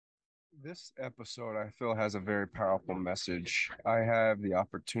This episode, I feel, has a very powerful message. I have the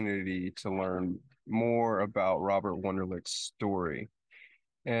opportunity to learn more about Robert Wunderlich's story.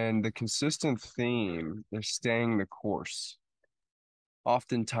 And the consistent theme is staying the course.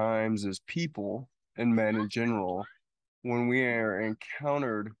 Oftentimes, as people and men in general, when we are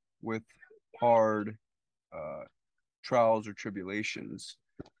encountered with hard uh, trials or tribulations,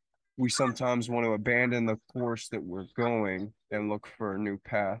 we sometimes want to abandon the course that we're going and look for a new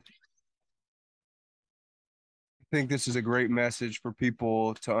path. Think this is a great message for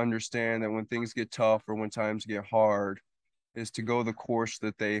people to understand that when things get tough or when times get hard, is to go the course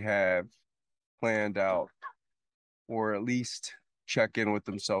that they have planned out, or at least check in with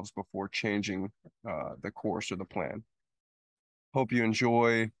themselves before changing the course or the plan. Hope you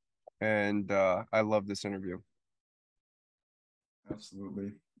enjoy, and I love this interview.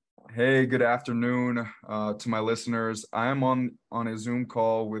 Absolutely. Hey, good afternoon to my listeners. I am on a Zoom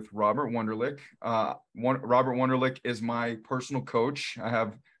call with Robert Wunderlich. Robert Wunderlich is my personal coach. I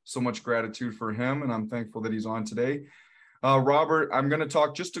have so much gratitude for him, and I'm thankful that he's on today. Robert, I'm going to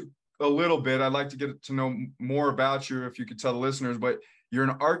talk just a little bit. I'd like to get to know more about you, if you could tell the listeners. But you're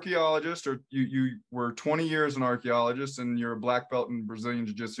an archaeologist, or you were 20 years an archaeologist, and you're a black belt in Brazilian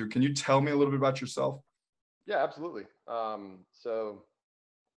Jiu-Jitsu. Can you tell me a little bit about yourself? Yeah, absolutely.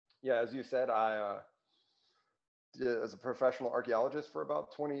 Yeah, as you said, I did as a professional archaeologist for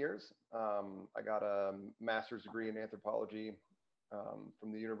about 20 years. I got a master's degree in anthropology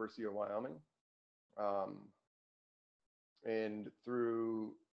from the University of Wyoming. Um, and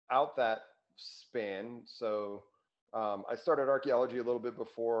throughout that span, I started archaeology a little bit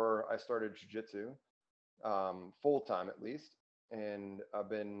before I started jiu-jitsu, full time at least. And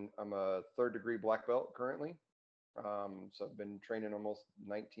I'm a third degree black belt currently. So I've been training almost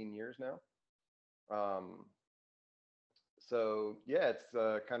 19 years now. Um, so yeah, it's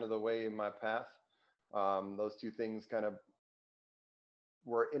kind of the way in my path. Those two things kind of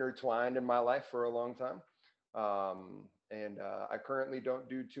were intertwined in my life for a long time. And I currently don't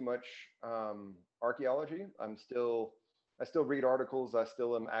do too much archaeology. I still read articles. I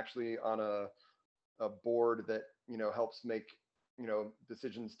still am actually on a board that, helps make,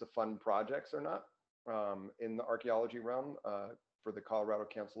 decisions to fund projects or not in the archaeology realm for the Colorado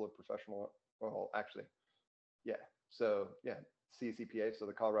Council of Professional, well, actually, yeah. So yeah, CCPA, so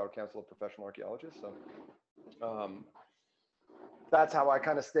the Colorado Council of Professional Archaeologists. So um, that's how I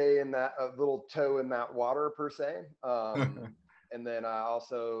kind of stay in that a little toe in that water per se. And then I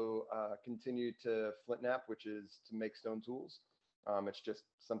also continue to flint knap, which is to make stone tools. It's just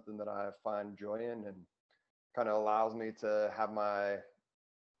something that I find joy in and kind of allows me to have my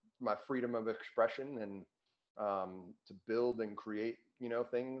freedom of expression and to build and create,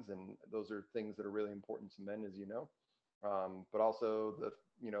 things. And those are things that are really important to men, as you know. But also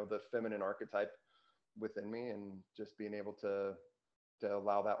the feminine archetype within me, and just being able to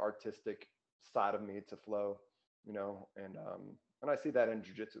allow that artistic side of me to flow, and I see that in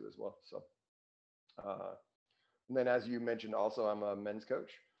jujitsu as well. So, uh, and then as you mentioned, also I'm a men's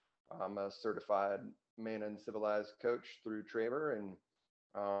coach. I'm a certified man and civilized coach through Traver, and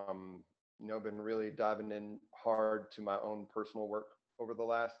been really diving in hard to my own personal work over the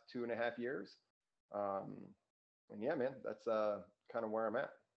last 2.5 years. Um, and yeah, man, that's kind of where I'm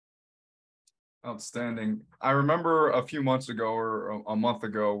at. Outstanding. I remember a few months ago or a month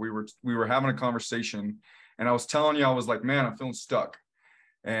ago, we were having a conversation, and I was telling you, I was like, man, I'm feeling stuck.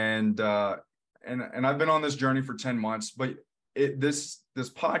 And I've been on this journey for 10 months, but this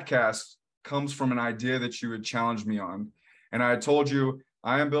podcast comes from an idea that you had challenged me on. And I had told you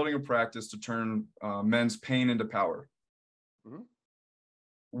I am building a practice to turn men's pain into power. Mm-hmm.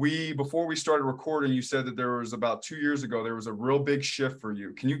 Before we started recording, you said that there was about 2 years ago there was a real big shift for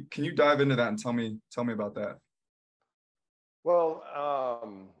you. Can you dive into that and tell me about that? Well,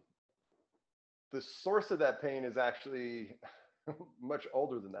 the source of that pain is actually much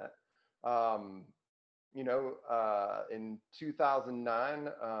older than that. Um, in 2009,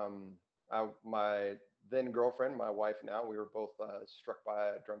 my then girlfriend, my wife now, we were both struck by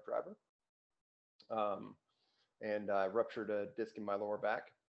a drunk driver, um, and ruptured a disc in my lower back,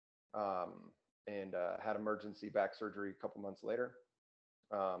 um, and had emergency back surgery a couple months later.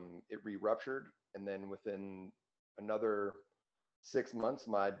 It re-ruptured, and then within another 6 months,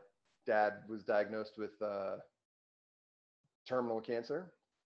 my dad was diagnosed with terminal cancer,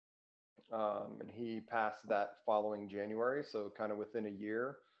 and he passed that following January. So kind of within a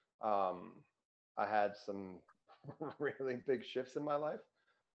year, um, I had some really big shifts in my life,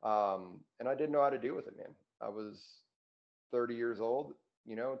 and I didn't know how to deal with it, man. I was 30 years old,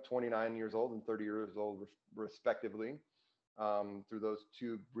 29 years old and 30 years old respectively. through those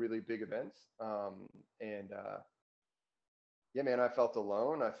two really big events. And Yeah, man, I felt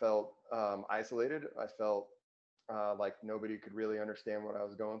alone. I felt isolated. I felt like nobody could really understand what I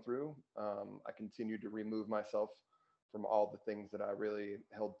was going through. I continued to remove myself from all the things that I really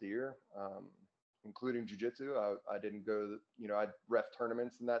held dear, including jujitsu. I didn't go, I ref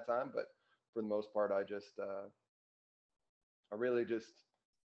tournaments in that time, but for the most part, I really just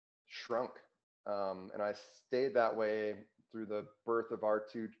shrunk. And I stayed that way through the birth of our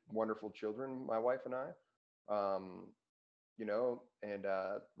two wonderful children, my wife and I. Um, and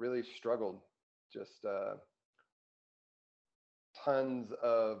really struggled. Just tons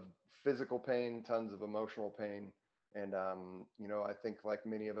of physical pain, tons of emotional pain. And, I think like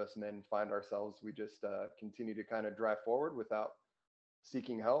many of us men find ourselves, we just continue to kind of drive forward without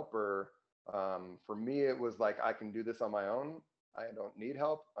seeking help. Or for me, it was like, I can do this on my own. I don't need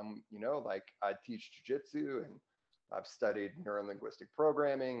help. Like I teach jujitsu and I've studied neurolinguistic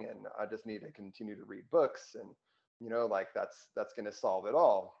programming, and I just need to continue to read books, and like that's going to solve it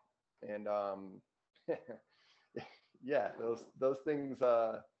all. And yeah, those things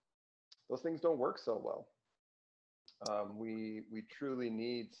don't work so well. We truly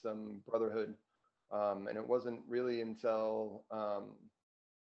need some brotherhood, and it wasn't really until I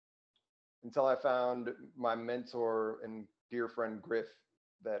found my mentor and dear friend Griff,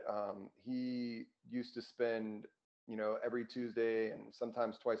 that he used to spend, every Tuesday and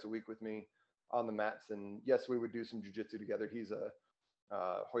sometimes twice a week with me on the mats. And yes, we would do some jujitsu together. He's a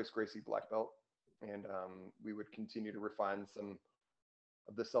Hoist Gracie black belt, and we would continue to refine some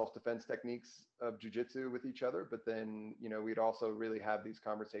of the self-defense techniques of jujitsu with each other. But then, we'd also really have these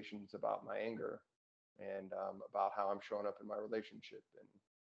conversations about my anger, and about how I'm showing up in my relationship. And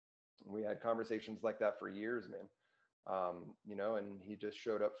we had conversations like that for years, man. And he just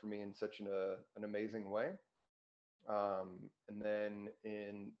showed up for me in such an amazing way. And then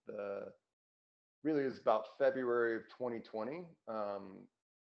in the really, it was about February of 2020.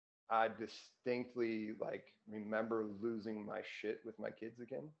 I distinctly like remember losing my shit with my kids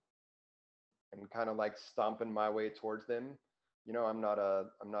again, and kind of like stomping my way towards them. I'm not a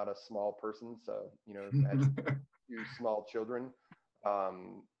small person, so I had two small children.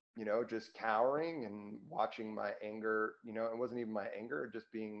 Just cowering and watching my anger. It wasn't even my anger,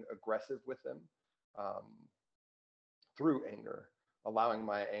 just being aggressive with them, um, through anger, allowing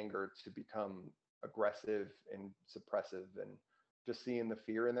my anger to become aggressive and suppressive, and just seeing the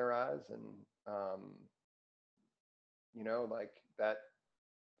fear in their eyes. And like that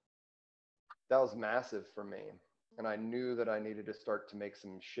was massive for me. And I knew that I needed to start to make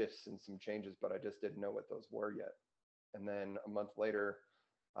some shifts and some changes, but I just didn't know what those were yet. And then a month later,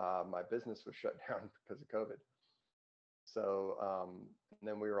 my business was shut down because of COVID. So, and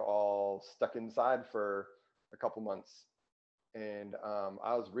then we were all stuck inside for a couple months. And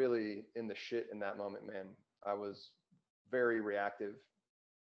I was really in the shit in that moment, man. I was very reactive.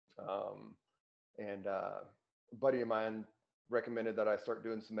 Um, and A buddy of mine recommended that I start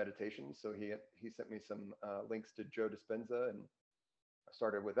doing some meditation. So he sent me some links to Joe Dispenza, and I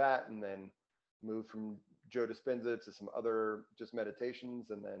started with that, and then moved from Joe Dispenza to some other just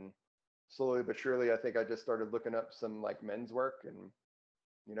meditations. And then slowly but surely, I think I just started looking up some like men's work, and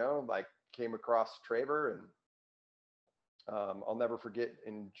like came across Traver. And I'll never forget,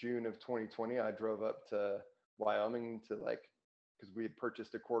 in June of 2020, I drove up to Wyoming to like, because we had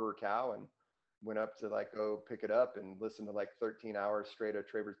purchased a quarter cow, and went up to like go pick it up and listen to like 13 hours straight of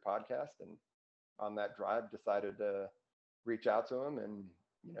Traver's podcast. And on that drive, decided to reach out to him, and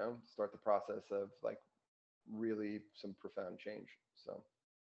start the process of like really some profound change. So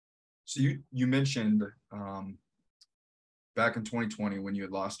you mentioned back in 2020, when you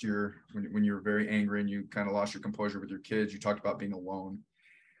had lost when you were very angry and you kind of lost your composure with your kids, you talked about being alone.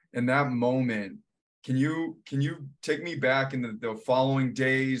 In that moment, can you take me back in the following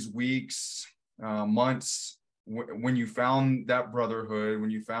days, weeks, months, when you found that brotherhood, when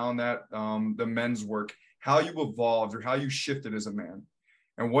you found that the men's work, how you evolved or how you shifted as a man,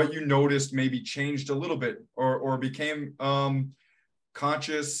 and what you noticed maybe changed a little bit, or became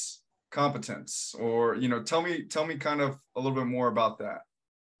conscious competence, or tell me kind of a little bit more about that.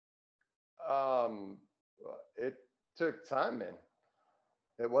 um it took time, man.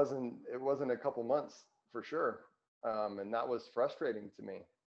 It wasn't a couple months for sure. And that was frustrating to me.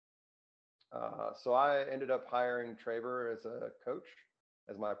 So I ended up hiring Traver as a coach,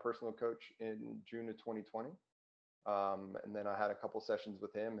 as my personal coach, in June of 2020. And then I had a couple sessions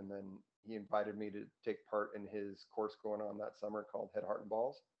with him, and then he invited me to take part in his course going on that summer called Head, Heart, and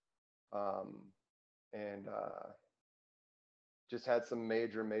Balls. Um, and Just had some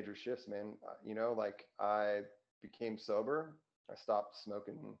major shifts, man. Like became sober, I stopped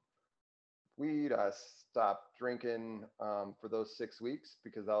smoking weed. I stopped drinking for those 6 weeks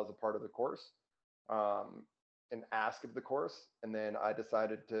because that was a part of the course, um, and ask of the course. And then I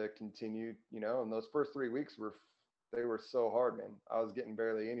decided to continue, and those first 3 weeks they were so hard, man. I was getting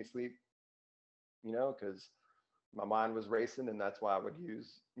barely any sleep, because my mind was racing, and that's why I would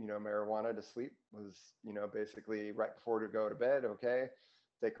use, marijuana to sleep. Was, basically right before to go to bed, okay,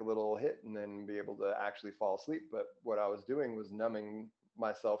 take a little hit and then be able to actually fall asleep. But what I was doing was numbing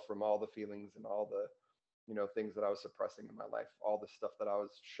myself from all the feelings and all the, things that I was suppressing in my life, all the stuff that I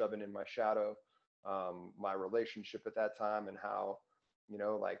was shoving in my shadow, my relationship at that time, and how,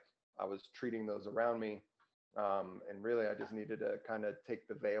 like I was treating those around me. And really, I just needed to kind of take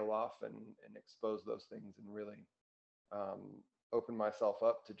the veil off and expose those things and really um, open myself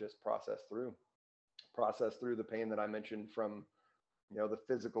up to just process through the pain that I mentioned, from, the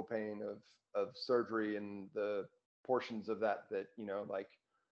physical pain of surgery and the portions of that, like,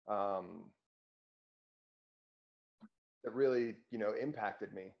 um, that really,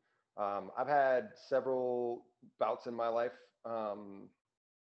 impacted me. I've had several bouts in my life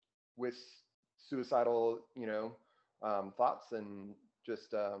with suicidal, thoughts, and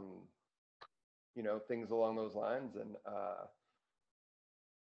just, things along those lines. And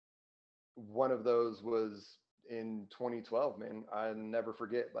one of those was in 2012, man. I never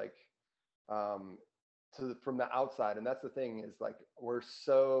forget, like, um, from the outside. And that's the thing, is like, we're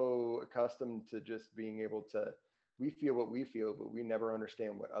so accustomed to just being able to, we feel what we feel, but we never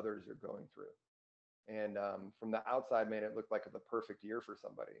understand what others are going through. And from the outside, man, it looked like the perfect year for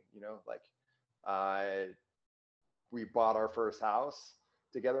somebody, like, I we bought our first house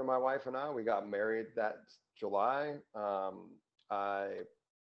together, my wife and I. We got married that July. I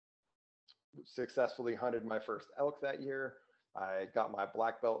successfully hunted my first elk that year. I got my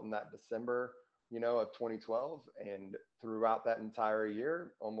black belt in that December, of 2012. And throughout that entire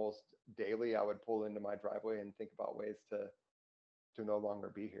year, almost daily, I would pull into my driveway and think about ways to no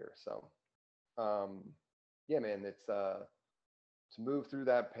longer be here. So, yeah, man, it's to move through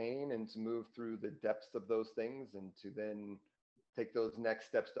that pain and to move through the depths of those things, and to then take those next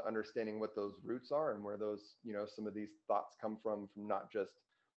steps to understanding what those roots are, and where those, some of these thoughts come from not just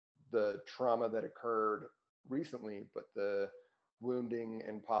the trauma that occurred recently, but the wounding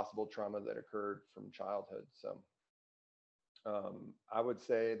and possible trauma that occurred from childhood. So I would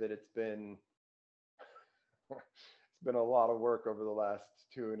say that it's been it's been a lot of work over the last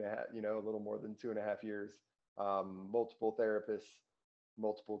 2.5, a little more than 2.5 years. Multiple therapists,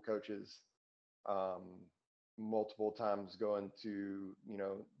 multiple coaches, um, multiple times going to,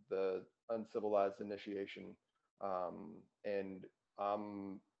 the uncivilized initiation, and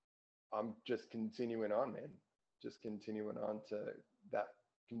I'm just continuing on, man. Just continuing on to that,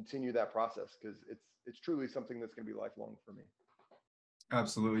 continue that process, because it's truly something that's going to be lifelong for me.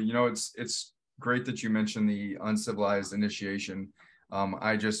 Absolutely. It's great that you mentioned the uncivilized initiation.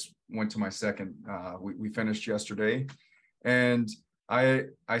 I just went to my second. We finished yesterday, and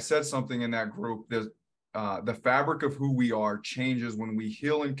I said something in that group that the fabric of who we are changes when we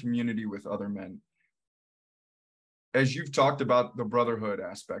heal in community with other men. As you've talked about the brotherhood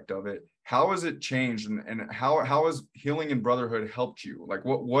aspect of it, how has it changed, and how has healing in brotherhood helped you? Like,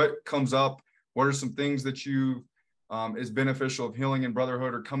 what comes up? What are some things that you is beneficial of healing in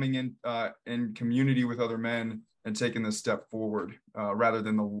brotherhood, or coming in community with other men and taking this step forward rather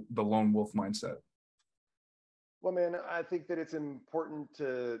than the lone wolf mindset? Well, man, I think that it's important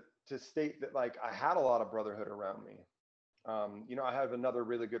to state that, like, I had a lot of brotherhood around me. I have another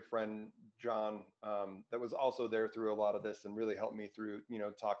really good friend, John, that was also there through a lot of this and really helped me through,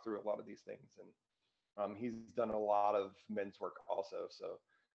 talk through a lot of these things. And he's done a lot of men's work also. So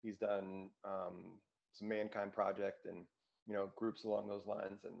he's done some Mankind Project and, groups along those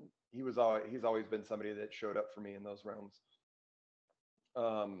lines. And he's always been somebody that showed up for me in those realms.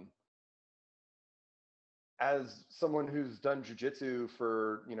 As someone who's done jujitsu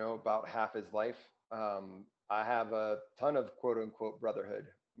for, about half his life, I have a ton of quote unquote brotherhood.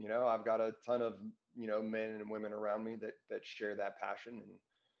 I've got a ton of, men and women around me that share that passion and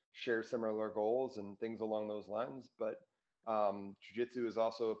share similar goals and things along those lines. But jujitsu is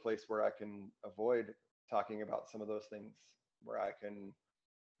also a place where I can avoid talking about some of those things, where I can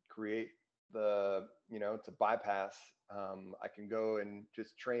create to bypass. I can go and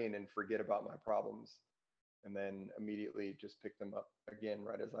just train and forget about my problems, and then immediately just pick them up again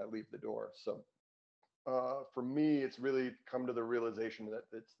right as I leave the door. So for me, it's really come to the realization that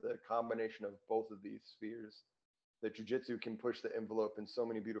it's the combination of both of these spheres. That jujitsu can push the envelope in so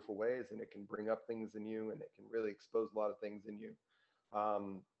many beautiful ways, and it can bring up things in you, and it can really expose a lot of things in you.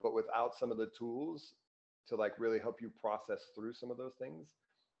 But without some of the tools to like really help you process through some of those things.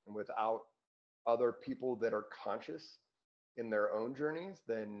 And without other people that are conscious in their own journeys,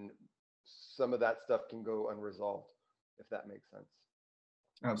 then some of that stuff can go unresolved, if that makes sense.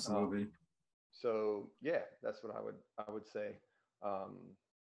 Absolutely. So yeah, that's what I would say. Um,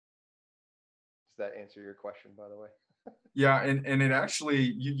 does that answer your question, by the way? Yeah, and it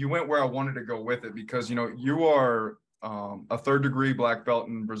actually you went where I wanted to go with it, because you are a third degree black belt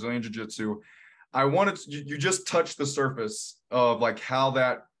in Brazilian Jiu-Jitsu. I wanted you just touched the surface of like how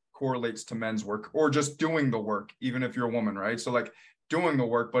that correlates to men's work, or just doing the work, even if you're a woman, right? So like doing the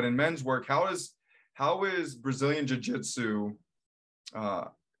work, but in men's work, how is Brazilian Jiu-Jitsu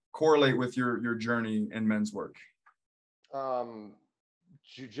correlate with your journey in men's work? Um,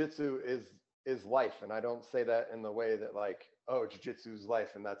 Jiu-jitsu is life, and I don't say that in the way that like, oh, jiu-jitsu is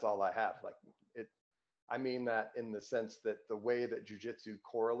life and that's all I have. Like it, I mean that in the sense that the way that jiu-jitsu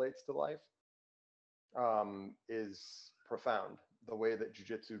correlates to life is profound. The way that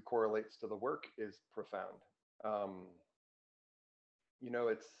jiu-jitsu correlates to the work is profound. Um,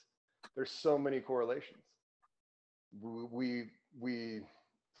 it's there's so many correlations. We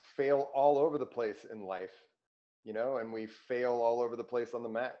fail all over the place in life, and we fail all over the place on the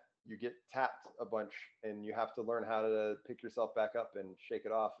mat. You get tapped a bunch, and you have to learn how to pick yourself back up and shake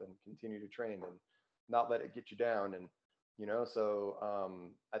it off and continue to train and not let it get you down. And so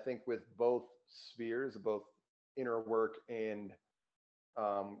I think with both spheres, both inner work and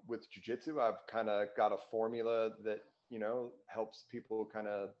with jujitsu, I've kind of got a formula that helps people kind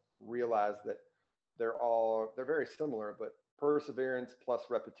of realize that they're very similar, but perseverance plus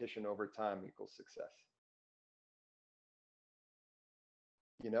repetition over time equals success.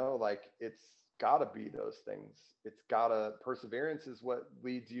 Like it's gotta be those things. It's gotta Perseverance is what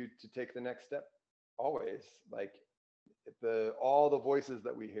leads you to take the next step always. Like all the voices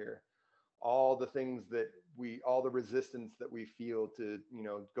that we hear, all the things that all the resistance that we feel to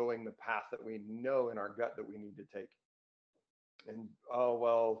going the path that we know in our gut that we need to take. And oh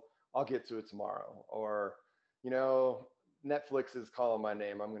well, I'll get to it tomorrow, or Netflix is calling my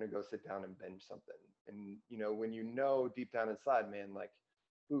name, I'm going to go sit down and binge something. And when deep down inside, man, like,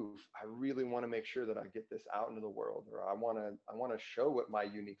 oof, I really want to make sure that I get this out into the world, or I want to show what my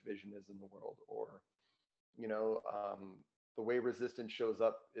unique vision is in the world, or the way resistance shows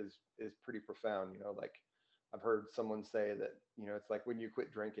up is pretty profound. Like I've heard someone say that it's like when you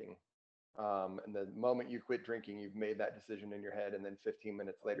quit drinking, and the moment you quit drinking, you've made that decision in your head, and then 15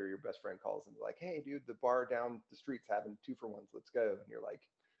 minutes later your best friend calls and is like, hey dude, the bar down the street's having 2-for-1s, let's go. And you're like,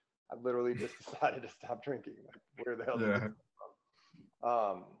 I literally just decided to stop drinking. Like, where the hell did this Yeah. come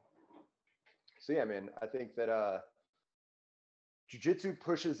from? So yeah, man, I think that jiu-jitsu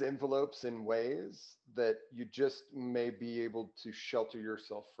pushes envelopes in ways that you just may be able to shelter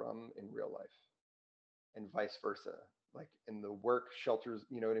yourself from in real life, and vice versa. Like in the work, shelters,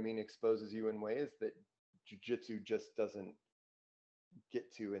 you know what I mean, exposes you in ways that jiu-jitsu just doesn't get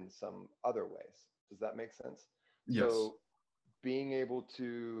to in some other ways. Does that make sense? Yes. So being able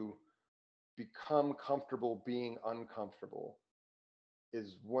to become comfortable being uncomfortable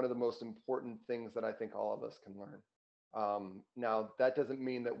is one of the most important things that I think all of us can learn. Now, that doesn't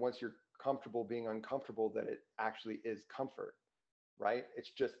mean that once you're comfortable being uncomfortable, that it actually is comfort, right?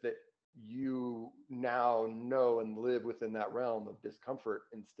 It's just that you now know and live within that realm of discomfort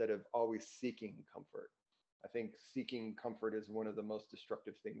instead of always seeking comfort. I think seeking comfort is one of the most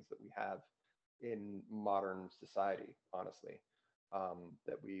destructive things that we have in modern society, honestly.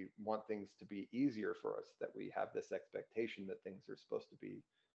 That we want things to be easier for us, that we have this expectation that things are supposed to be,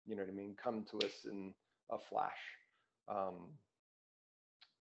 come to us in a flash. Um,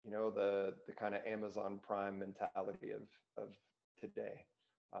 the kind of Amazon Prime mentality of today.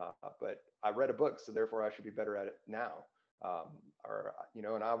 But I read a book, so therefore I should be better at it now.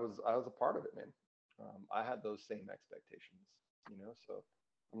 And I was a part of it, man. I had those same expectations, so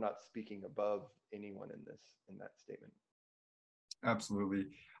I'm not speaking above anyone in that statement. Absolutely.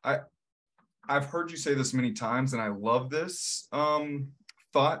 I've heard you say this many times, and I love this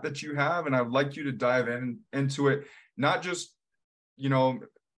thought that you have, and I'd like you to dive into it, not just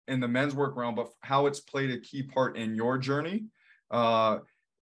in the men's work realm, but how it's played a key part in your journey.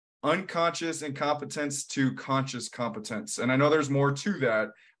 Unconscious incompetence to conscious competence, and I know there's more to that,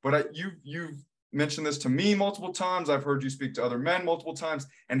 but you've mentioned this to me multiple times. I've heard you speak to other men multiple times,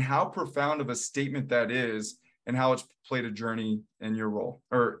 and how profound of a statement that is, and how it's played a journey in your role,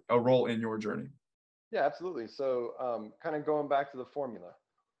 or a role in your journey. Yeah, absolutely. So kind of going back to the formula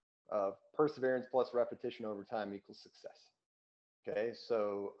of perseverance plus repetition over time equals success. Okay,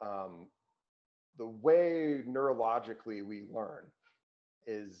 so the way neurologically we learn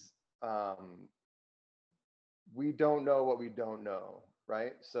is we don't know what we don't know,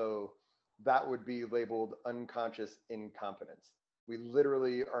 right? So that would be labeled unconscious incompetence. We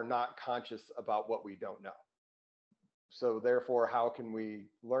literally are not conscious about what we don't know. So therefore, how can we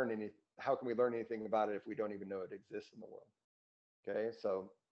learn anything about it if we don't even know it exists in the world? Okay,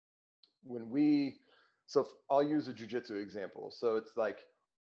 so when we so I'll use a jujitsu example. So it's like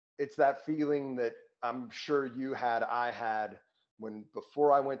it's that feeling that I'm sure I had when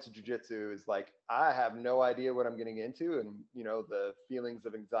before I went to jujitsu is like I have no idea what I'm getting into, and the feelings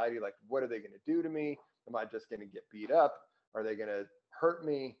of anxiety, like what are they going to do to me? Am I just going to get beat up? Are they going to hurt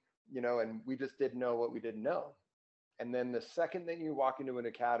me? And we just didn't know what we didn't know. And then the second that you walk into an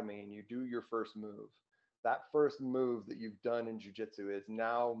academy and you do your first move, that first move that you've done in jujitsu is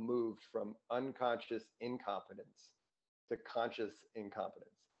now moved from unconscious incompetence to conscious incompetence,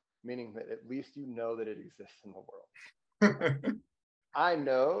 meaning that at least you know that it exists in the world. I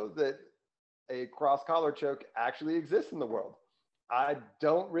know that a cross collar choke actually exists in the world. I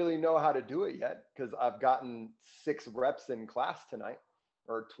don't really know how to do it yet because I've gotten 6 reps in class tonight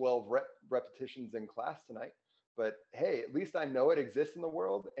or 12 repetitions in class tonight. But hey, at least I know it exists in the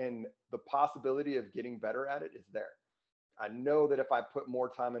world and the possibility of getting better at it is there. I know that if I put more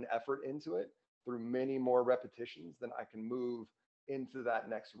time and effort into it through many more repetitions, then I can move into that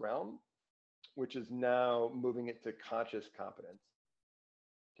next realm, which is now moving it to conscious competence.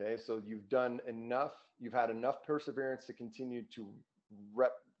 Okay, so you've had enough perseverance to continue to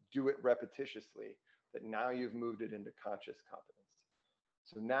do it repetitiously that now you've moved it into conscious competence.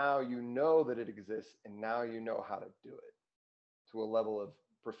 So now you know that it exists and now you know how to do it to a level of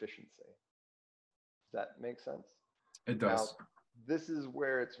proficiency. Does that make sense? It Now, does. this is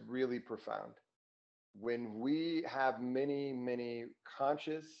where it's really profound. When we have many, many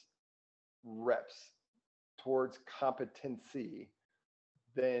conscious reps towards competency,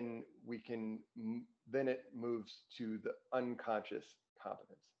 then then it moves to the unconscious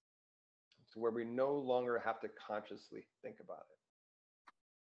competence. So where we no longer have to consciously think about it.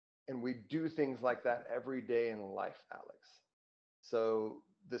 And we do things like that every day in life, Alex. So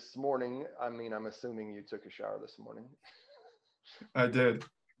this morning, I'm assuming you took a shower this morning. I did.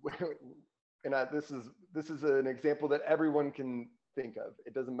 And this is an example that everyone can think of.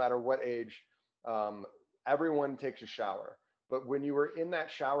 It doesn't matter what age. Everyone takes a shower. But when you were in that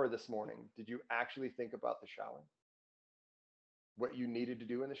shower this morning, did you actually think about the shower? What you needed to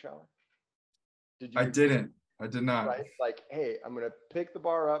do in the shower? Did I you? didn't. I did not. Right? Like, hey, I'm going to pick the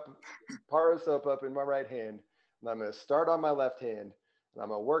bar of soap up in my right hand, and I'm going to start on my left hand, and I'm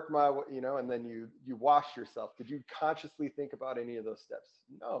going to work and then you wash yourself. Did you consciously think about any of those steps?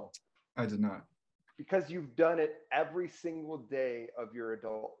 No. I did not. Because you've done it every single day of your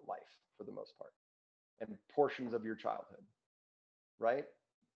adult life for the most part and portions of your childhood, right?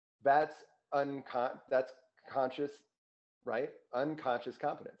 That's that's conscious, right? Unconscious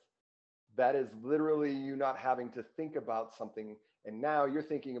competence. That is literally you not having to think about something. And now you're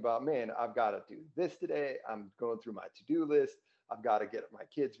thinking about, man, I've got to do this today. I'm going through my to-do list. I've got to get my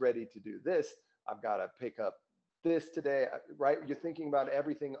kids ready to do this. I've got to pick up this today, right? You're thinking about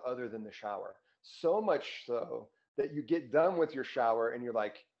everything other than the shower. So much so that you get done with your shower and you're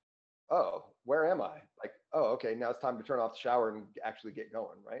like, oh, where am I? Like, oh, okay, now it's time to turn off the shower and actually get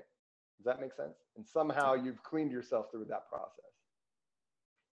going, right? Does that make sense? And somehow you've cleaned yourself through that process.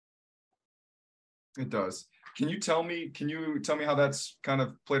 It does. Can you tell me how that's kind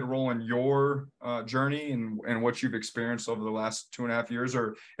of played a role in your journey and what you've experienced over the last 2.5 years?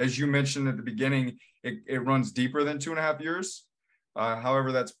 Or as you mentioned at the beginning, it runs deeper than 2.5 years.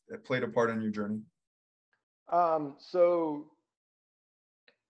 However, that's played a part in your journey. So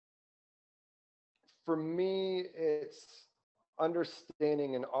for me, it's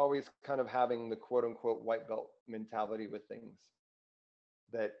understanding and always kind of having the quote unquote white belt mentality with things,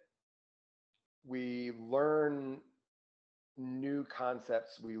 that we learn new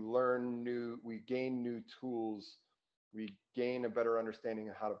concepts, we gain new tools, we gain a better understanding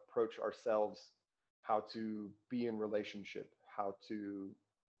of how to approach ourselves, how to be in relationship, how to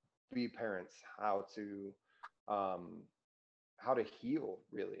be parents, how to heal,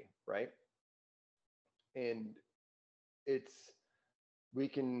 really, right? And we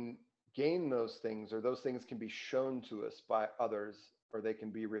can gain those things, or those things can be shown to us by others, or they can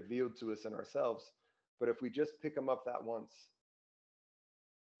be revealed to us in ourselves. But if we just pick them up that once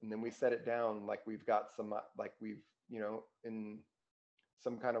and then we set it down, like we've got some, like we've, in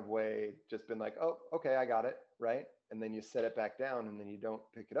some kind of way just been like, oh, okay, I got it, right? And then you set it back down and then you don't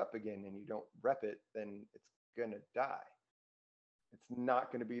pick it up again and you don't rep it, then it's gonna die. It's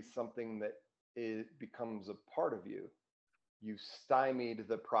not gonna be something that it becomes a part of you. You stymied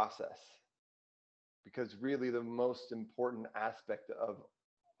the process. because really the most important aspect of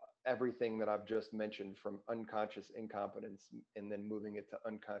everything that I've just mentioned, from unconscious incompetence and then moving it to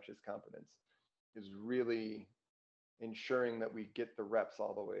unconscious competence, is really ensuring that we get the reps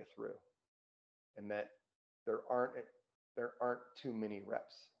all the way through, and that there aren't there aren't too many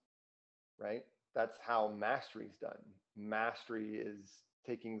reps, right? That's how mastery is done. Mastery is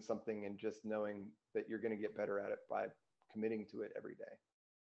taking something and just knowing that you're going to get better at it by committing to it every day.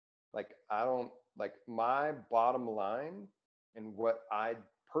 Like, I don't, like, my bottom line and what I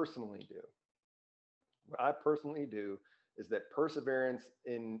personally do, is that perseverance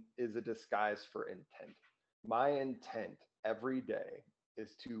is a disguise for intent. My intent every day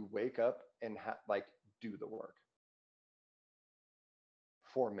is to wake up and like do the work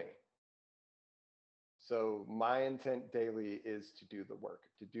for me. So my intent daily is to do the work,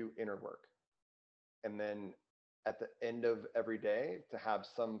 to do inner work. And then at the end of every day, to have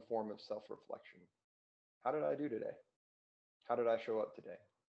some form of self-reflection. How did I do today? How did I show up today?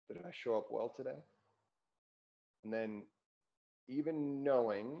 Did I show up well today? And then, even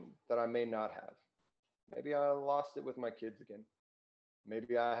knowing that I may not have, maybe I lost it with my kids again.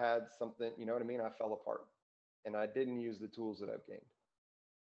 Maybe I had something, you know what I mean? I fell apart and I didn't use the tools that I've gained.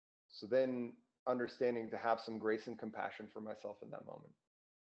 So then understanding to have some grace and compassion for myself in that moment,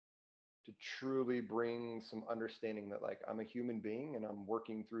 to truly bring some understanding that, like, I'm a human being and I'm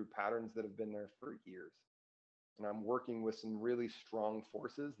working through patterns that have been there for years. And I'm working with some really strong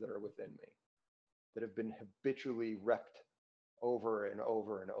forces that are within me, that have been habitually repped over and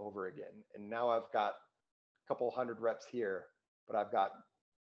over and over again. And now I've got a couple hundred reps here, but I've got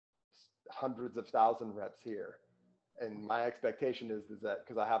hundreds of thousand reps here. And my expectation is that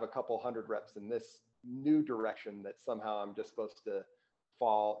because I have a couple hundred reps in this new direction, that somehow I'm just supposed to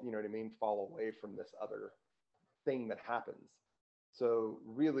fall, you know what I mean, fall away from this other thing that happens. So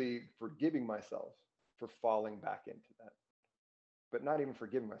really forgiving myself for falling back into that, but not even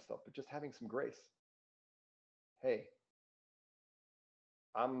forgiving myself, but just having some grace. Hey,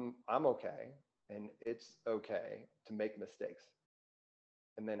 I'm okay, and it's okay to make mistakes,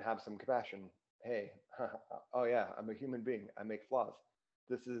 and then have some compassion. Hey, oh yeah, I'm a human being. I make flaws.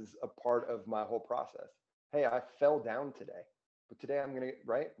 This is a part of my whole process. Hey, I fell down today, but today I'm going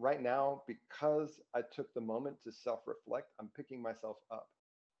to, right now, because I took the moment to self-reflect, I'm picking myself up.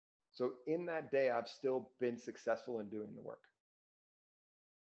 So in that day, I've still been successful in doing the work.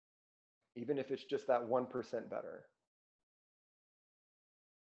 Even if it's just that 1% better,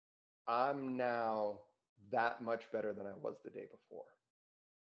 I'm now that much better than I was the day before.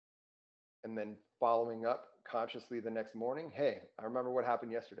 And then following up consciously the next morning, hey, I remember what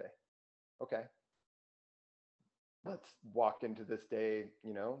happened yesterday. Okay, let's walk into this day,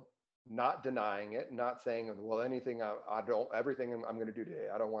 not denying it, not saying, well, anything everything I'm going to do today,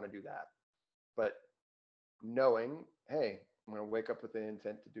 I don't want to do that. But knowing, hey, I'm going to wake up with the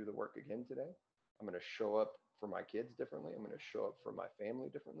intent to do the work again today. I'm going to show up for my kids differently. I'm going to show up for my family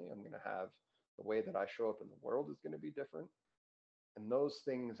differently. I'm going to have the way that I show up in the world is going to be different. And those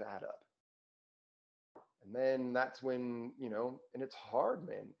things add up. And then that's when, and it's hard,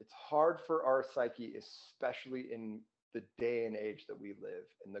 man. It's hard for our psyche, especially in the day and age that we live,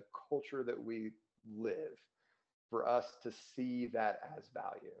 in the culture that we live, for us to see that as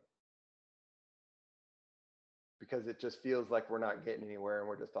value. Because it just feels like we're not getting anywhere and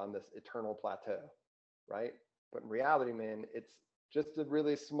we're just on this eternal plateau, right? But in reality, man, it's just a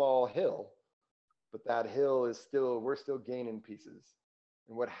really small hill, but that hill is we're still gaining pieces.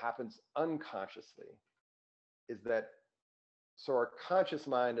 And what happens unconsciously is that, so our conscious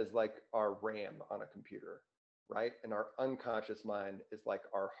mind is like our RAM on a computer, right? And our unconscious mind is like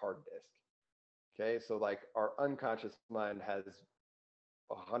our hard disk. Okay, so like our unconscious mind has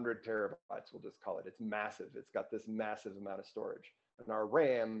 100 terabytes, we'll just call it. It's massive. It's got this massive amount of storage. And our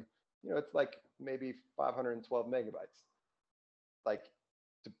RAM, it's like maybe 512 megabytes. Like,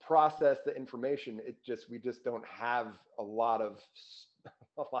 to process the information, we just don't have a lot of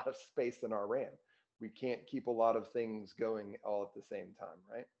space in our RAM. We can't keep a lot of things going all at the same time,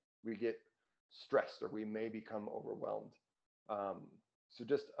 right? We get stressed or we may become overwhelmed. So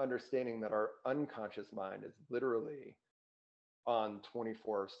just understanding that our unconscious mind is literally on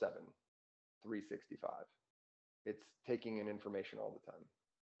 24/7, 365. It's taking in information all the time.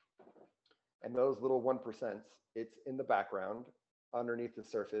 And those little 1%, it's in the background, underneath the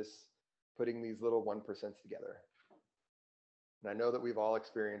surface, putting these little 1% together. And I know that we've all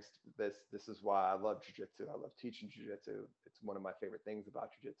experienced this. This is why I love jiu-jitsu. I love teaching jiu-jitsu. It's one of my favorite things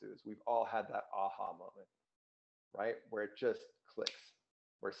about jiu-jitsu is we've all had that aha moment, right? Where it just clicks,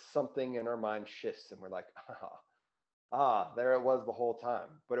 where something in our mind shifts and we're like, ah, there it was the whole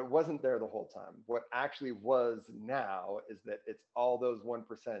time. But it wasn't there the whole time. What actually was now is that it's all those 1%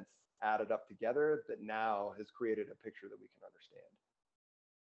 added up together that now has created a picture that we can understand.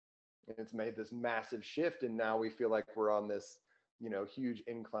 And it's made this massive shift. And now we feel like we're on this, huge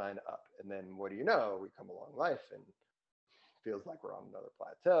incline up. And then what do you know? We come along life and feels like we're on another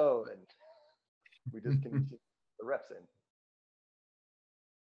plateau and we just continue the reps in.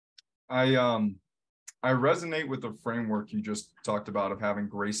 I resonate with the framework you just talked about of having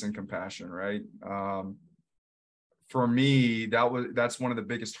grace and compassion, right? For me, that's one of the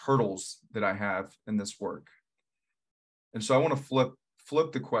biggest hurdles that I have in this work. And so I want to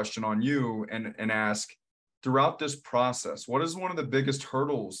flip the question on you and ask, throughout this process, what is one of the biggest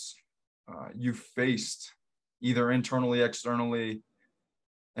hurdles you faced, either internally, externally,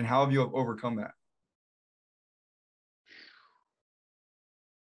 and how have you overcome that?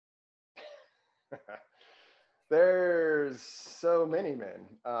 There's so many, men.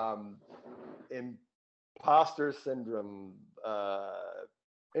 Imposter syndrome,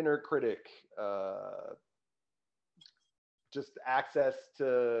 inner critic, just access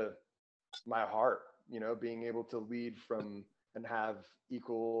to my heart, being able to lead from and have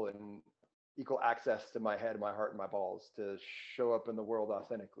equal access to my head, my heart, and my balls to show up in the world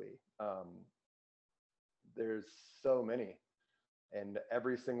authentically. There's so many, and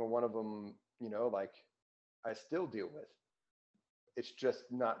every single one of them, like I still deal with. It's just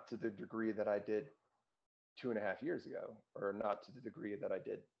not to the degree that I did 2.5 years ago, or not to the degree that I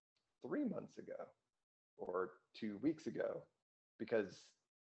did 3 months ago or 2 weeks ago, because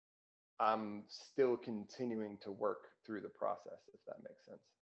I'm still continuing to work through the process, if that makes sense.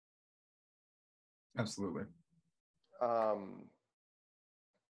 Absolutely.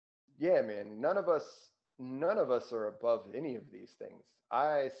 Yeah, man, none of us are above any of these things.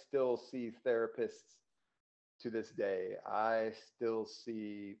 I still see therapists to this day. I still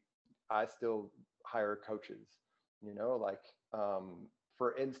hire coaches, like,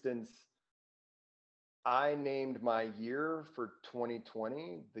 for instance, I named my year for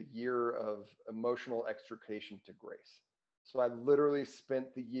 2020 the year of emotional extrication to grace. So I literally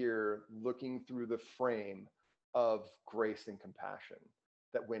spent the year looking through the frame of grace and compassion.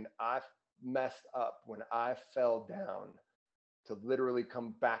 That when I messed up, when I fell down, to literally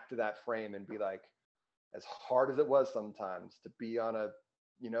come back to that frame and be like, as hard as it was sometimes to be on a,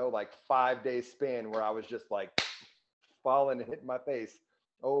 like 5 day span where I was just like falling and hitting my face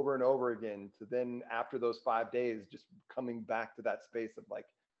over and over again, to then after those 5 days, just coming back to that space of like,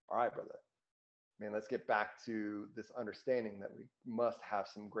 all right, brother, man, let's get back to this understanding that we must have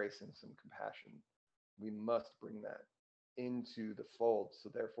some grace and some compassion. We must bring that into the fold. So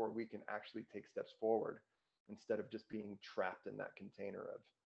therefore we can actually take steps forward instead of just being trapped in that container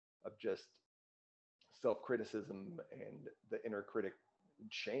of just self-criticism and the inner critic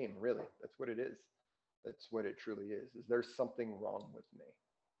shame. Really, that's what it is. That's what it truly is there's something wrong with me.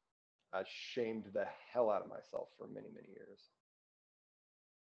 I shamed the hell out of myself for many, many years.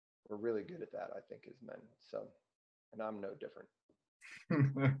 We're really good at that, I think, as men. So, and I'm no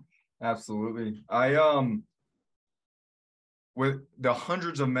different. Absolutely. With the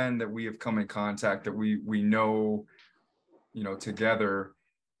hundreds of men that we have come in contact that we know, together,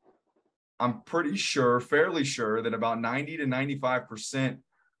 I'm pretty sure, fairly sure, that about 90 to 95%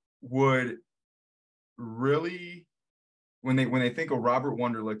 would really, when they think of Robert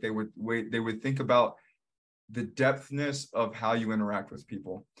Wunderlich, they would think about the depthness of how you interact with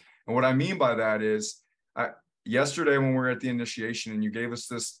people. And what I mean by that is, yesterday when we were at the initiation and you gave us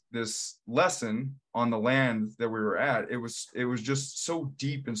this lesson on the land that we were at, it was just so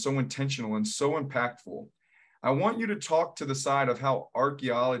deep and so intentional and so impactful. I want you to talk to the side of how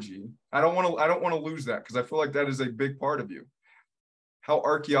archaeology, I don't want to lose that, because I feel like that is a big part of you, how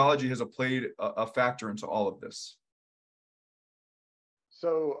archaeology has played a factor into all of this.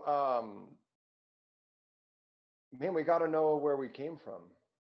 So, man, we got to know where we came from.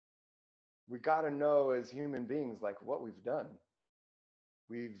 We got to know as human beings, like, what we've done.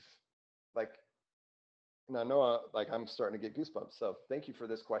 We've, like, and I know, like, I'm starting to get goosebumps. So thank you for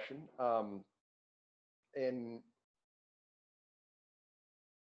this question. And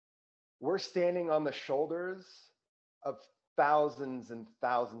we're standing on the shoulders of thousands and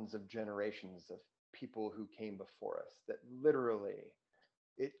thousands of generations of people who came before us, that literally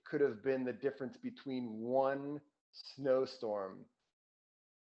it could have been the difference between one snowstorm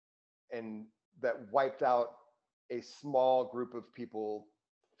and that wiped out a small group of people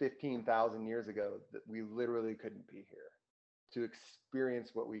 15,000 years ago, that we literally couldn't be here to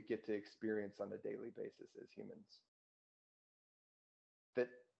experience what we get to experience on a daily basis as humans. That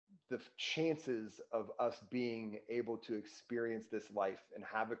the chances of us being able to experience this life and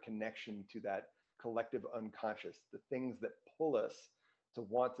have a connection to that collective unconscious, the things that pull us to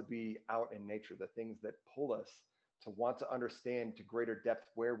want to be out in nature, the things that pull us to want to understand to greater depth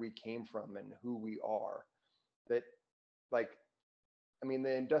where we came from and who we are. That, like, I mean,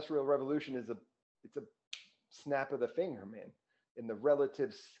 the Industrial Revolution is it's a snap of the finger, man, in the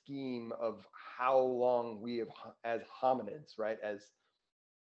relative scheme of how long we have, as hominids, right,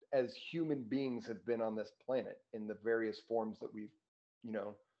 as human beings, have been on this planet in the various forms that we've, you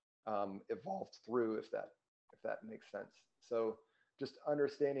know, evolved through, if that makes sense. So just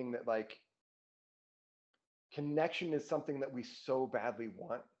understanding that, like, connection is something that we so badly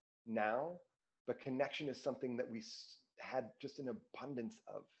want now, but connection is something that we had just an abundance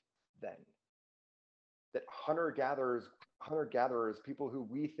of then. That hunter gatherers, people who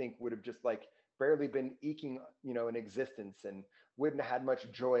we think would have just like barely been eking, you know, an existence and wouldn't have had much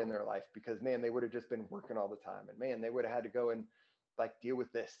joy in their life because, man, they would have just been working all the time, and man, they would have had to go and like deal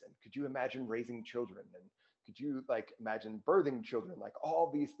with this. And could you imagine raising children? And could you like imagine birthing children? Like all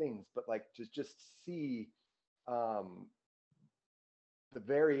these things, but like to just see the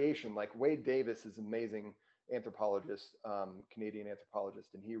variation. Like Wade Davis is amazing anthropologist, Canadian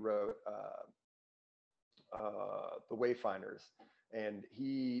anthropologist, and he wrote The Wayfinders, and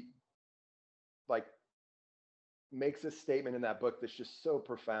he like makes a statement in that book that's just so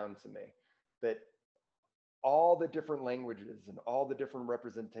profound to me, that all the different languages and all the different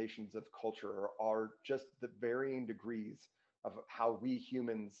representations of culture are just the varying degrees of how we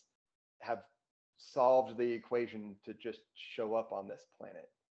humans have solved the equation to just show up on this planet.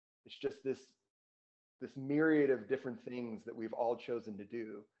 It's just this myriad of different things that we've all chosen to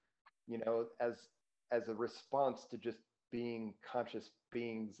do, you know, as a response to just being conscious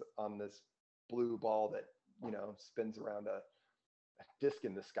beings on this blue ball that, you know, spins around a disc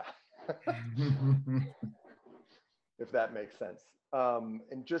in the sky. If that makes sense.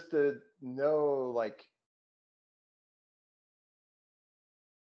 And just to know, like,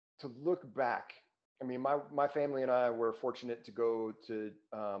 to look back. I mean, my family and I were fortunate to go to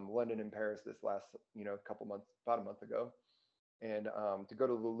London and Paris this last, you know, couple months, about a month ago, and to go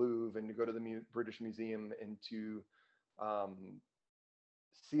to the Louvre and to go to the British Museum and to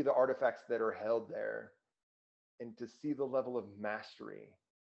see the artifacts that are held there, and to see the level of mastery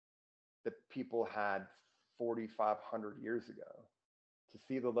that people had 4,500 years ago, to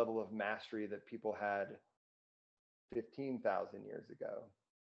see the level of mastery that people had 15,000 years ago,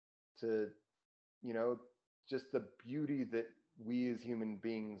 to, you know, just the beauty that we as human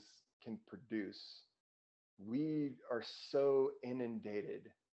beings can produce. We are so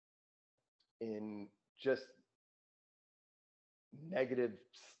inundated in just negative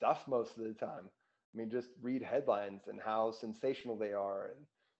stuff most of the time. I mean, just read headlines and how sensational they are, and,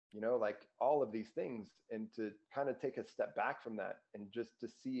 you know, like all of these things, and to kind of take a step back from that and just to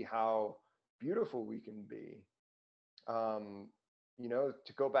see how beautiful we can be. You know,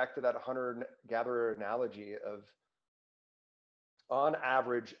 to go back to that hunter-gatherer analogy of, on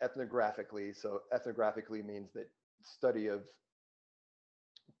average, ethnographically, so ethnographically means that study of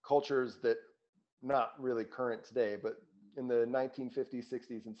cultures that not really current today, but in the 1950s,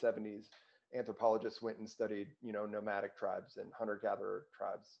 60s, and 70s, anthropologists went and studied, you know, nomadic tribes and hunter-gatherer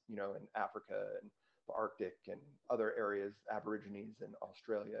tribes, you know, in Africa and the Arctic and other areas, Aborigines in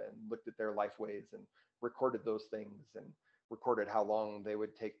Australia, and looked at their lifeways and recorded those things and recorded how long they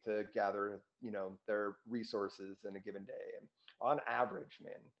would take to gather, you know, their resources in a given day. And on average,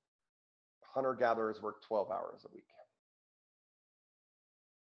 man, hunter-gatherers work 12 hours a week.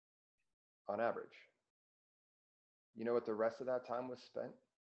 On average. You know what the rest of that time was spent?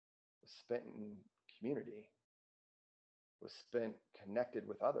 Was spent in community, was spent connected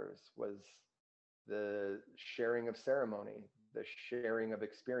with others, was the sharing of ceremony, the sharing of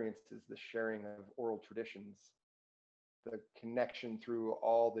experiences, the sharing of oral traditions, the connection through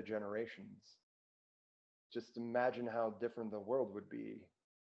all the generations. Just imagine how different the world would be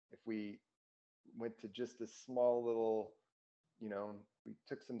if we went to just a small little, you know, we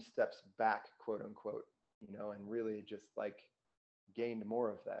took some steps back, quote unquote, you know, and really just like gained more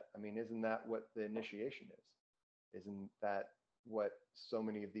of that. I mean, isn't that what the initiation is? Isn't that what so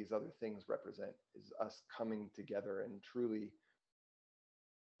many of these other things represent? Is us coming together and truly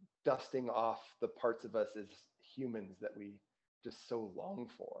dusting off the parts of us as humans that we just so long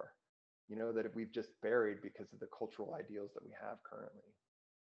for, you know, that if we've just buried because of the cultural ideals that we have currently.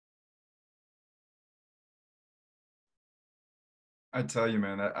 I tell you,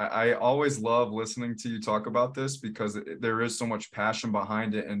 man, I always love listening to you talk about this because there is so much passion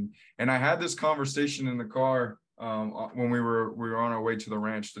behind it. And I had this conversation in the car when we were on our way to the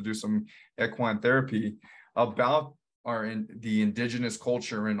ranch to do some equine therapy about the indigenous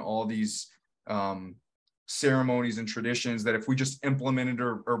culture and all these ceremonies and traditions that if we just implemented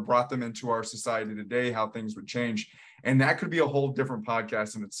or brought them into our society today, how things would change. And that could be a whole different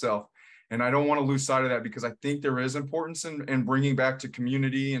podcast in itself. And I don't want to lose sight of that, because I think there is importance in bringing back to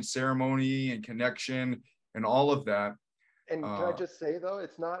community and ceremony and connection and all of that. And can I just say, though,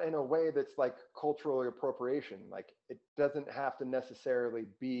 it's not in a way that's like cultural appropriation. Like, it doesn't have to necessarily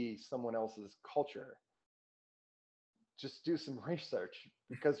be someone else's culture. Just do some research,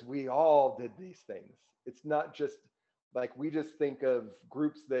 because we all did these things. It's not just like we just think of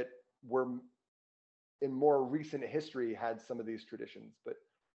groups that were in more recent history had some of these traditions. But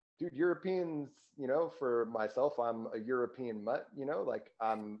dude, Europeans, for myself, I'm a European mutt, like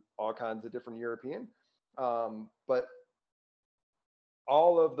I'm all kinds of different European. But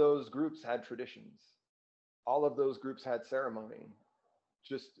all of those groups had traditions. All of those groups had ceremony.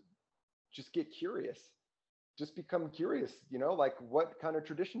 Just get curious. Just become curious, like what kind of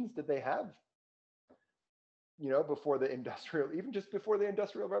traditions did they have? Before the even just before the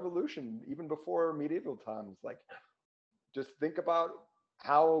Industrial Revolution, even before medieval times. Like, just think about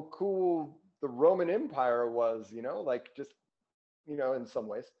how cool the Roman Empire was, like just, in some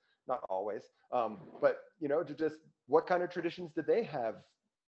ways, not always, but, to just what kind of traditions did they have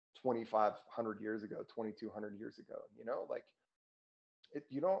 2,500 years ago, 2,200 years ago, like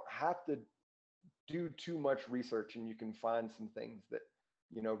you don't have to do too much research, and you can find some things that,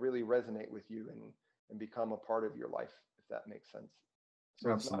 really resonate with you and become a part of your life, if that makes sense.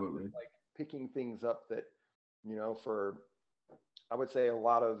 So Absolutely. it's not like picking things up that, for, I would say a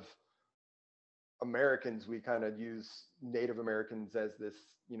lot of Americans, we kind of use Native Americans as this,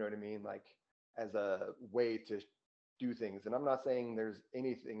 you know what I mean? Like as a way to do things. And I'm not saying there's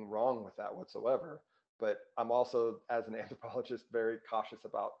anything wrong with that whatsoever, but I'm also, as an anthropologist, very cautious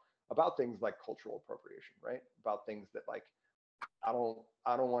about things like cultural appropriation, right? About things that like, I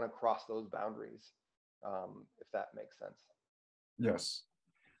don't want to cross those boundaries, if that makes sense. Yes.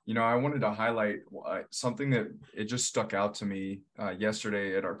 I wanted to highlight something that it just stuck out to me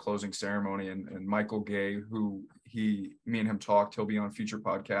yesterday at our closing ceremony, and Michael Gay, who me and him talked, he'll be on future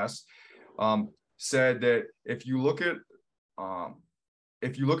podcasts, said that if you look at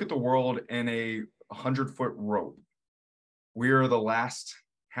the world in a 100-foot rope, we are the last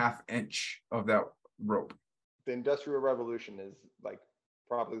half inch of that rope. The Industrial Revolution is like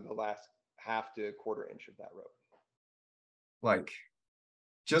probably the last half to quarter inch of that rope. Like,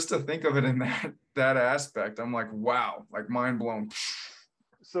 just to think of it in that aspect, I'm like, wow, like mind blown.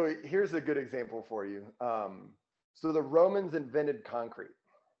 So here's a good example for you. So the Romans invented concrete.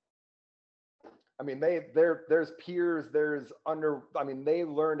 I mean, there's piers, they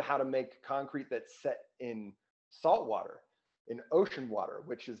learned how to make concrete that's set in salt water, in ocean water,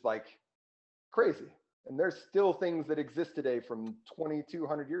 which is like crazy. And there's still things that exist today from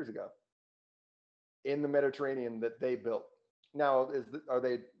 2,200 years ago in the Mediterranean that they built. Now, are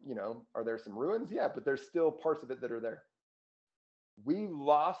there some ruins? Yeah, but there's still parts of it that are there. We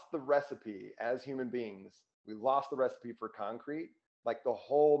lost the recipe as human beings. We lost the recipe for concrete. Like the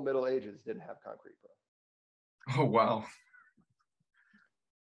whole Middle Ages didn't have concrete, bro. Oh, wow.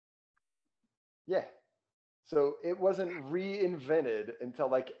 Yeah. So it wasn't reinvented until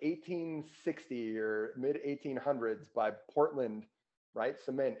like 1860 or mid 1800s by Portland, right?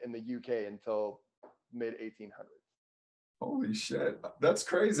 Cement in the UK until mid 1800s. Holy shit. That's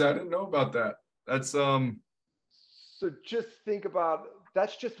crazy. I didn't know about that. That's So just think about,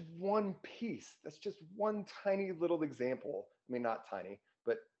 that's just one piece. That's just one tiny little example. I mean, not tiny,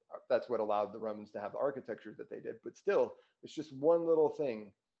 but that's what allowed the Romans to have the architecture that they did. But still, it's just one little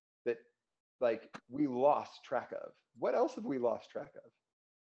thing that like we lost track of. What else have we lost track of?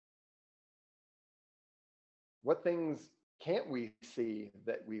 What things can't we see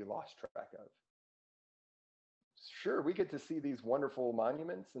that we lost track of? Sure, we get to see these wonderful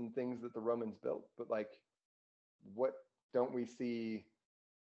monuments and things that the Romans built, but like, what don't we see,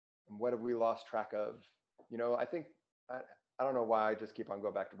 and what have we lost track of? I think, I don't know why I just keep on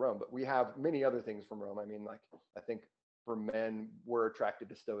going back to Rome, but we have many other things from Rome. I mean, like, I think for men, we're attracted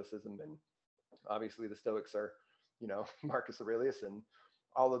to Stoicism, and obviously the Stoics are, Marcus Aurelius, and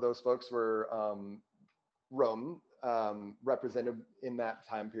all of those folks were Rome, represented in that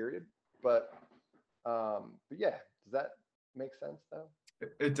time period. But yeah, does that make sense though?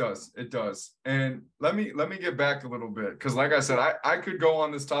 It does. And let me get back a little bit, because like I said, I could go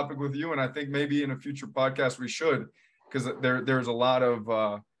on this topic with you, and I think maybe in a future podcast we should, because there's a lot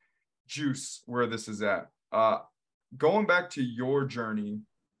of juice where this is at. Going back to your journey,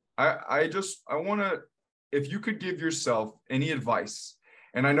 I want to if you could give yourself any advice,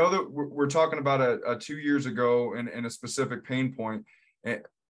 and I know that we're talking about a 2 years ago and a specific pain point. At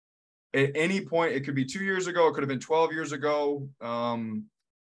any point, it could be 2 years ago, it could have been 12 years ago,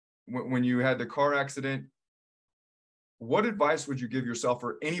 when you had the car accident. What advice would you give yourself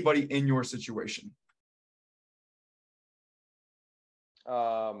or anybody in your situation?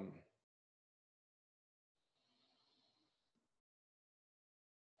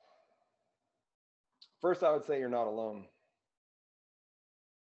 First, I would say you're not alone.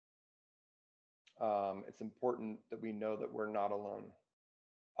 It's important that we know that we're not alone.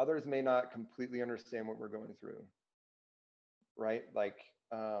 Others may not completely understand what we're going through, right? Like,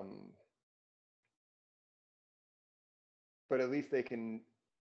 but at least they can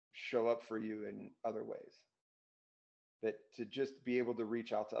show up for you in other ways. That to just be able to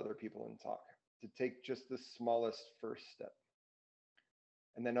reach out to other people and talk, to take just the smallest first step.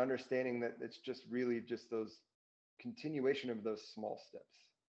 And then understanding that it's just really just those continuation of those small steps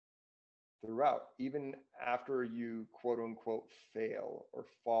throughout, even after you quote unquote fail or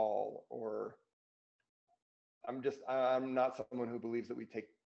fall, or I'm not someone who believes that we take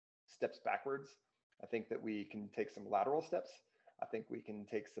steps backwards. I think that we can take some lateral steps. I think we can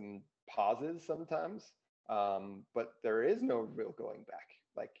take some pauses sometimes, but there is no real going back.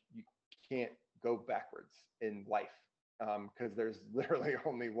 Like, you can't go backwards in life, because there's literally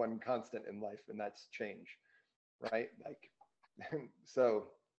only one constant in life, and that's change, right? Like, so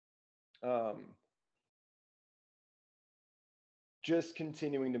just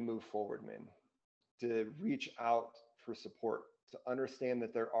continuing to move forward, man, to reach out for support, to understand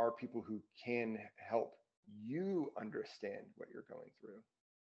that there are people who can help you understand what you're going through,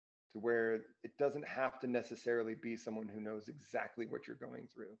 to where it doesn't have to necessarily be someone who knows exactly what you're going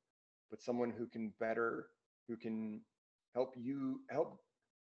through, but someone who can help you help.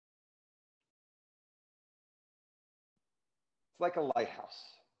 It's like a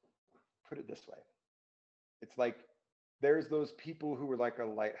lighthouse. Put it this way. It's like there's those people who are like a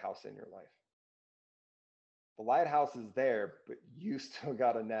lighthouse in your life. The lighthouse is there, but you still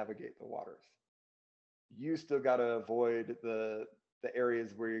got to navigate the waters. You still got to avoid the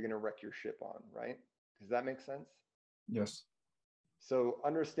areas where you're going to wreck your ship on, right? Does that make sense? Yes. So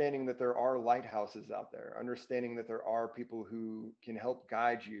understanding that there are lighthouses out there, understanding that there are people who can help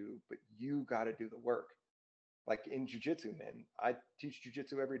guide you, but you got to do the work. Like in jiu-jitsu, man, I teach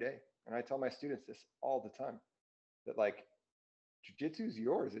jiu-jitsu every day. And I tell my students this all the time, that like, jiu-jitsu is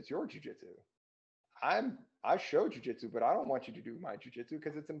yours. It's your jiu-jitsu. I show jujitsu, but I don't want you to do my jujitsu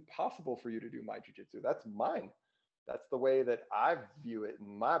because it's impossible for you to do my jujitsu. That's mine. That's the way that I view it.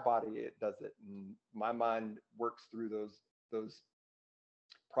 In my body, it does it. And my mind works through those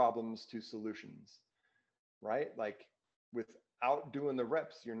problems to solutions, right? Like, without doing the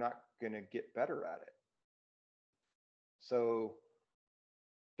reps, you're not going to get better at it. So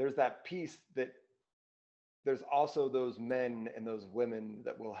there's that piece that there's also those men and those women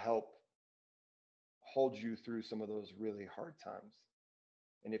that will help hold you through some of those really hard times.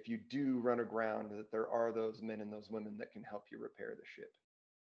 And if you do run aground, that there are those men and those women that can help you repair the ship,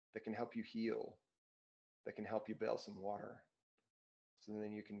 that can help you heal, that can help you bail some water, so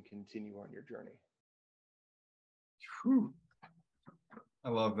then you can continue on your journey. Whew. I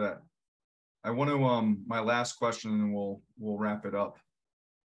love that. I want to my last question, and we'll wrap it up.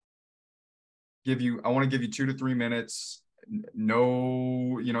 I want to give you 2 to 3 minutes.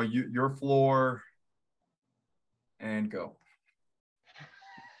 No, your floor, and go.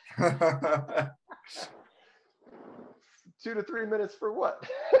 2 to 3 minutes for what?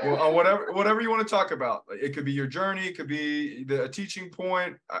 Well, whatever you want to talk about. It could be your journey. It could be a teaching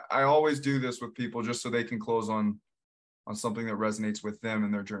point. I always do this with people just so they can close on something that resonates with them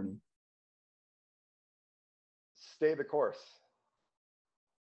in their journey. Stay the course,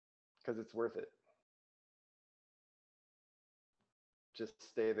 because it's worth it. Just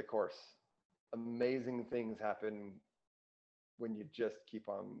stay the course. Amazing things happen when you just keep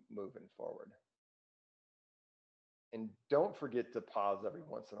on moving forward. And don't forget to pause every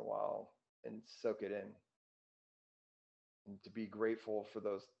once in a while and soak it in, and to be grateful for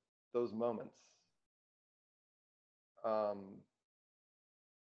those moments.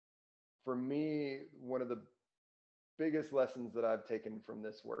 For me, one of the biggest lessons that I've taken from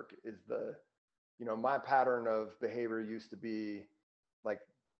this work is my pattern of behavior used to be like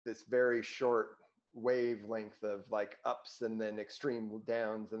this very short wavelength of like ups and then extreme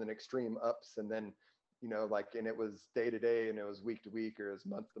downs and then extreme ups, and then and it was day to day, and it was week to week, or it was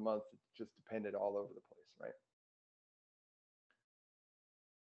month to month. It just depended all over the place, right?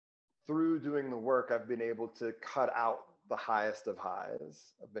 Through doing the work, I've been able to cut out the highest of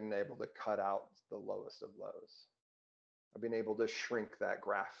highs. I've been able to cut out the lowest of lows. I've been able to shrink that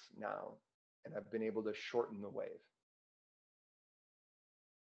graph now, and I've been able to shorten the wave.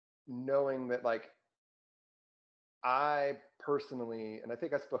 Knowing that, like, I personally, and I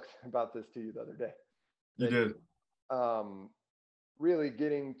think I spoke about this to you the other day. You did. Really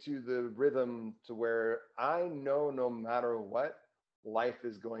getting to the rhythm to where I know no matter what, life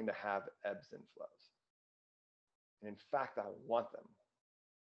is going to have ebbs and flows. And in fact, I want them.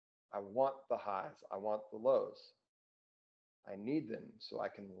 I want the highs. I want the lows. I need them so I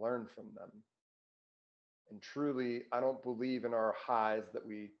can learn from them. And truly, I don't believe in our highs that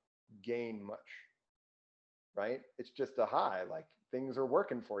we gain much, right? It's just a high, like things are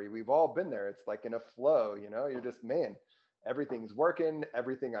working for you. We've all been there. It's like in a flow, you know, you're just, man, everything's working.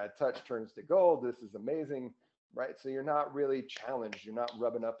 Everything I touch turns to gold. This is amazing, right? So you're not really challenged. You're not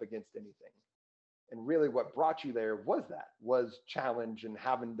rubbing up against anything. And really what brought you there was challenge and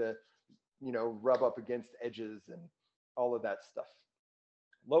having to, you know, rub up against edges and all of that stuff.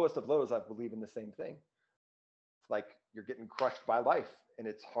 Lowest of lows, I believe in the same thing. It's like you're getting crushed by life and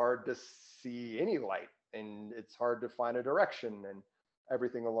it's hard to see any light and it's hard to find a direction and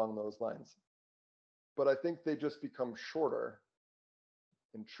everything along those lines. But I think they just become shorter,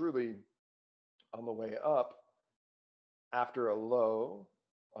 and truly on the way up, after a low,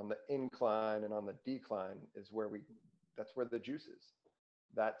 on the incline and on the decline is where that's where the juice is.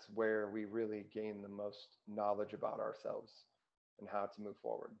 That's where we really gain the most knowledge about ourselves and how to move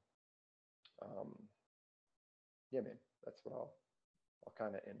forward. Yeah, man, that's what I'll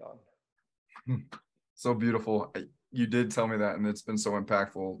kind of end on. So beautiful. You did tell me that, and it's been so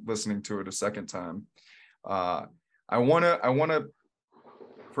impactful listening to it a second time. I want to,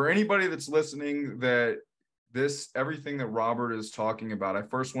 for anybody that's listening, that everything that Robert is talking about, I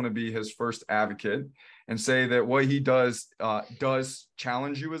first want to be his first advocate and say that what he does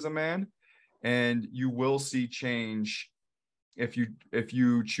challenge you as a man, and you will see change if you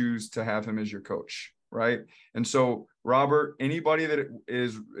choose to have him as your coach, right? And so, Robert, anybody that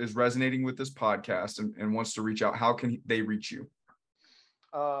is resonating with this podcast and wants to reach out, how can they reach you?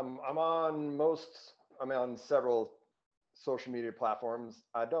 I'm on several social media platforms.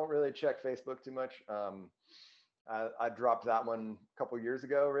 I don't really check Facebook too much. I dropped that one a couple years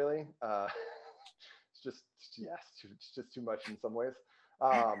ago, really. It's just too much in some ways.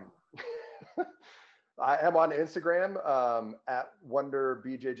 I am on Instagram at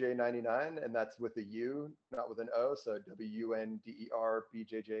WunderBJJ99, and that's with a U, not with an O, so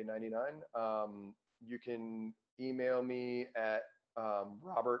WUNDERBJJ99. You can email me at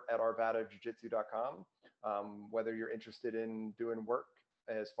robert@arvattajujitsu.com, whether you're interested in doing work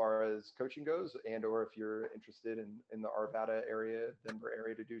as far as coaching goes, and or if you're interested in the Arvada area, Denver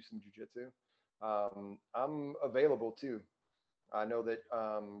area, to do some jiu-jitsu. I'm available too. I know that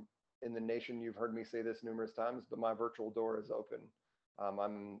in the nation, you've heard me say this numerous times, but my virtual door is open.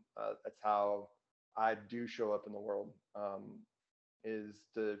 That's how I do show up in the world, is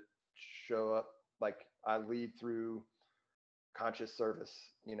to show up like I lead through conscious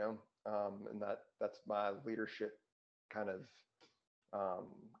service, you know, and that's my leadership kind of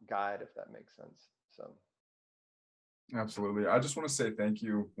guide, if that makes sense. So. Absolutely. I just want to say thank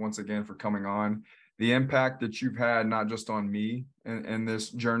you once again for coming on. The impact that you've had, not just on me and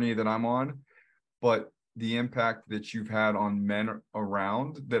this journey that I'm on, but the impact that you've had on men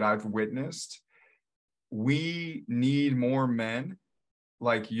around that I've witnessed. We need more men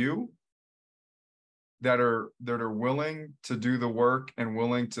like you that are willing to do the work and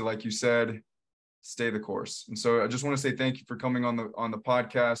willing to, like you said, stay the course. And so I just want to say thank you for coming on the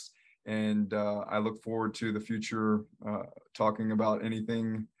podcast. And I look forward to the future, talking about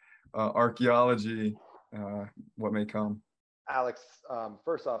anything archaeology, what may come. Alex,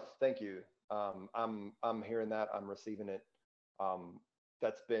 first off, thank you. I'm hearing that. I'm receiving it.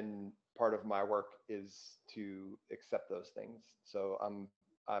 That's been part of my work, is to accept those things. So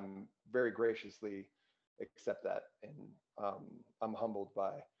I'm very graciously accept that, and I'm humbled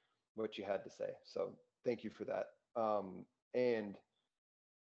by what you had to say. So thank you for that. And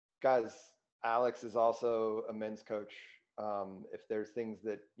guys, Alex is also a men's coach. If there's things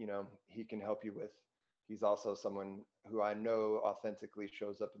that, you know, he can help you with, he's also someone who I know authentically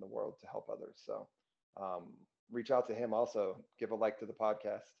shows up in the world to help others. So reach out to him also, give a like to the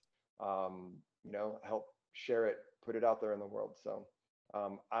podcast, you know, help share it, put it out there in the world. So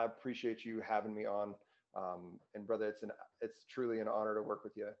I appreciate you having me on. And brother, it's truly an honor to work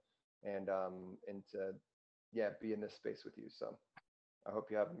with you and to, be in this space with you. So I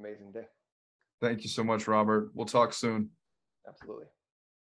hope you have an amazing day. Thank you so much, Robert. We'll talk soon. Absolutely.